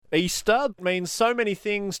Easter means so many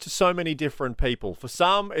things to so many different people. For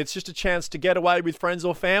some, it's just a chance to get away with friends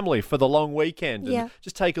or family for the long weekend and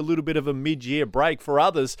just take a little bit of a mid-year break. For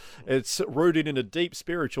others, it's rooted in a deep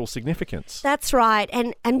spiritual significance. That's right.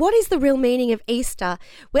 And what is the real meaning of Easter?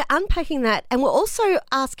 We're unpacking that, and we're also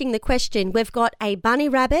asking the question. We've got a bunny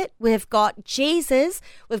rabbit, we've got Jesus,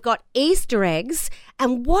 we've got Easter eggs,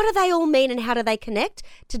 and what do they all mean and how do they connect?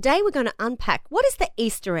 Today we're going to unpack, what does the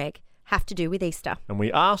Easter egg have to do with Easter? And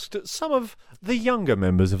we asked some of the younger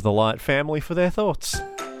members of the Light family for their thoughts.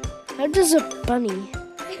 How does a bunny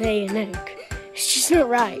lay an egg? It's just not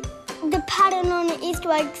right. The pattern on the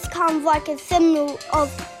Easter eggs comes like a symbol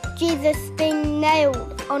of Jesus being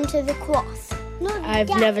nailed onto the cross. I've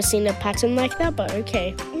never seen a pattern like that, but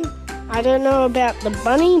okay. I don't know about the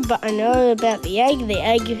bunny, but I know about the egg. The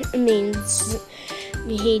egg means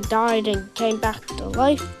he died and came back to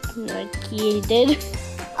life, like he did.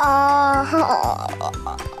 I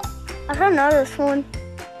don't know this one.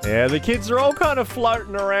 Yeah, the kids are all kind of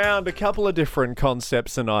floating around a couple of different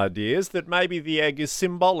concepts and ideas that maybe the egg is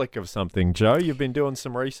symbolic of something. Joe, you've been doing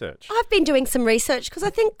some research. I've been doing some research because I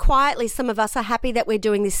think quietly some of us are happy that we're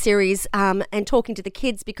doing this series and talking to the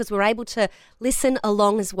kids because we're able to listen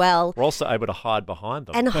along as well. We're also able to hide behind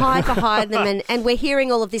them. And hide behind them and we're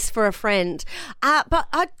hearing all of this for a friend. But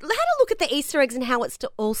I had a look at the Easter eggs and how it's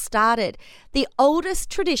all started. The oldest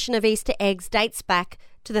tradition of Easter eggs dates back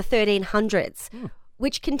to the 1300s.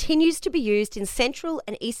 Which continues to be used in Central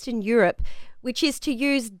and Eastern Europe, which is to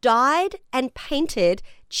use dyed and painted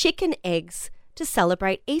chicken eggs to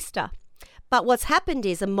celebrate Easter. But what's happened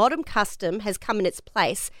is a modern custom has come in its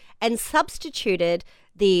place and substituted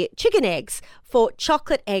the chicken eggs for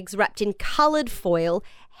chocolate eggs wrapped in coloured foil,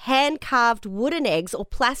 hand-carved wooden eggs or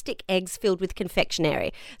plastic eggs filled with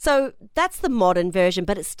confectionery. So that's the modern version,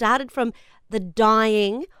 but it started from the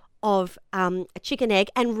dyeing of a chicken egg,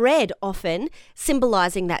 and red often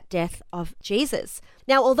symbolising that death of Jesus.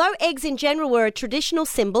 Now, although eggs in general were a traditional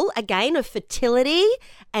symbol, again, of fertility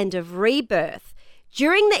and of rebirth,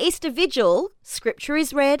 during the Easter Vigil, scripture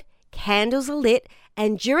is read, candles are lit,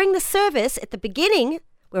 and during the service at the beginning,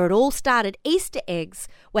 where it all started, Easter eggs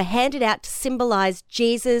were handed out to symbolise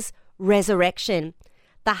Jesus' resurrection.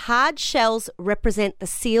 The hard shells represent the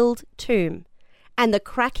sealed tomb, and the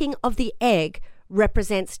cracking of the egg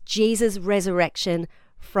represents Jesus' resurrection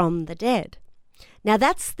from the dead. Now,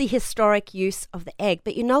 that's the historic use of the egg.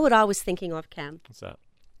 But you know what I was thinking of, Cam? What's that?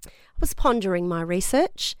 I was pondering my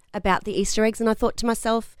research about the Easter eggs, and I thought to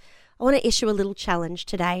myself, I want to issue a little challenge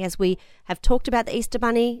today as we have talked about the Easter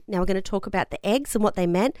Bunny. Now we're going to talk about the eggs and what they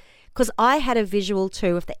meant, because I had a visual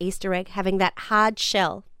too of the Easter egg having that hard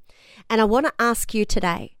shell. And I want to ask you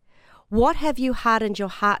today, what have you hardened your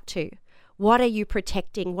heart to? What are you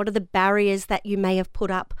protecting? What are the barriers that you may have put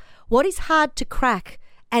up? What is hard to crack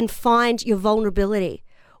and find your vulnerability?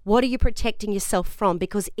 What are you protecting yourself from?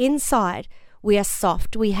 Because inside we are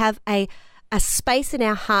soft. We have a space in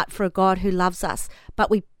our heart for a God who loves us, but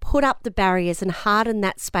we put up the barriers and harden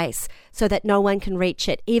that space so that no one can reach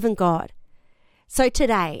it, even God. So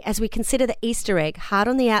today, as we consider the Easter egg, hard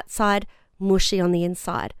on the outside, mushy on the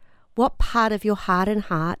inside, what part of your hardened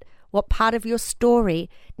heart, what part of your story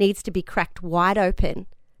needs to be cracked wide open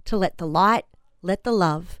to let the light, let the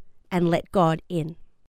love, and let God in?